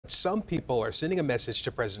but some people are sending a message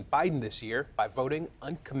to President Biden this year by voting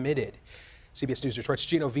uncommitted. CBS News Detroit's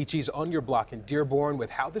Gino Vici's on your block in Dearborn with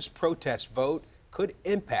how this protest vote could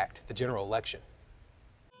impact the general election.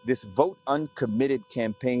 This Vote Uncommitted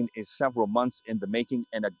campaign is several months in the making,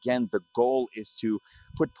 and again, the goal is to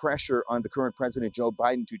put pressure on the current President Joe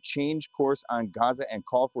Biden to change course on Gaza and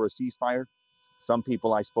call for a ceasefire. Some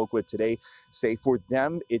people I spoke with today say for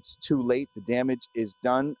them it's too late, the damage is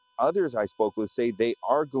done. Others I spoke with say they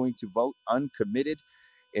are going to vote uncommitted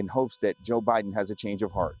in hopes that Joe Biden has a change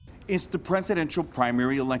of heart. It's the presidential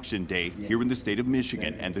primary election day here in the state of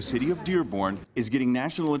Michigan, and the city of Dearborn is getting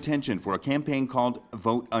national attention for a campaign called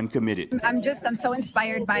Vote Uncommitted. I'm so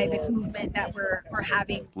inspired by this movement that we're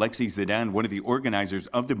having. Lexi Zidane, one of the organizers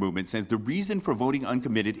of the movement, says the reason for voting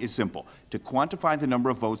uncommitted is simple: to quantify the number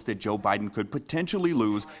of votes that Joe Biden could potentially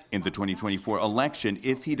lose in the 2024 election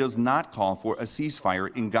if he does not call for a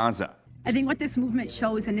ceasefire in Gaza. I think what this movement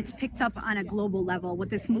shows, and it's picked up on a global level,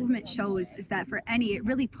 what this movement shows is that it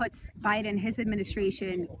really puts Biden, his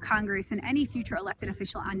administration, Congress, and any future elected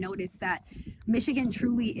official on notice that Michigan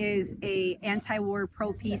truly is a anti-war,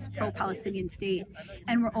 pro-peace, pro-Palestinian state,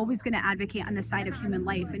 and we're always going to advocate on the side of human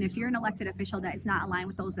life. And if you're an elected official that is not aligned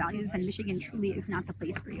with those values, then Michigan truly is not the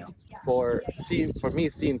place for you. For me,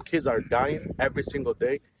 seeing kids are dying every single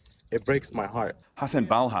day, it breaks my heart. Hassan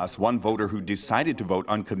Balhas, one voter who decided to vote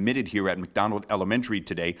uncommitted here at McDonald Elementary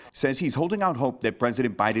today, says he's holding out hope that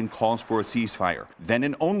President Biden calls for a ceasefire. Then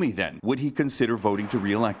and only then would he consider voting to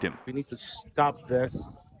re-elect him. We need to stop this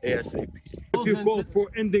ASAP. If you vote for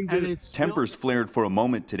ending this. Tempers flared for a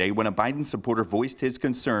moment today when a Biden supporter voiced his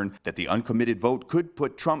concern that the uncommitted vote could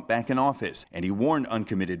put Trump back in office, and he warned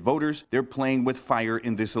uncommitted voters they're playing with fire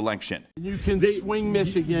in this election. You can swing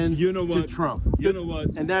Michigan to Trump. You know what?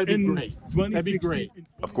 And that'd be great. That'd be great.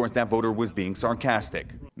 Of course, that voter was being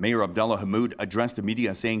sarcastic. Mayor Abdullah Hammoud addressed the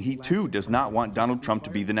media saying he too does not want Donald Trump to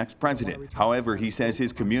be the next president. However, he says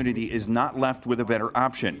his community is not left with a better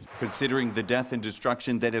option, considering the death and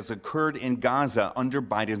destruction that has occurred in Gaza under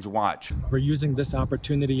Biden's watch. We're using this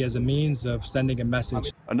opportunity as a means of sending a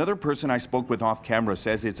message. Another person I spoke with off camera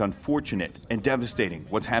says it's unfortunate and devastating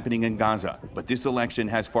what's happening in Gaza, but this election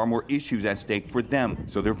has far more issues at stake for them,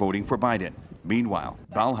 so they're voting for Biden. Meanwhile,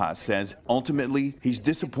 Balhas says ultimately he's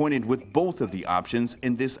disappointed with both of the options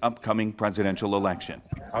in this upcoming presidential election.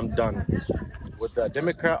 I'm done with the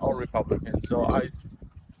Democrat or Republican, so I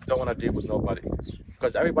don't want to deal with nobody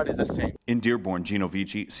because everybody's the same. In Dearborn, Gino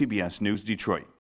Vici, CBS News, Detroit.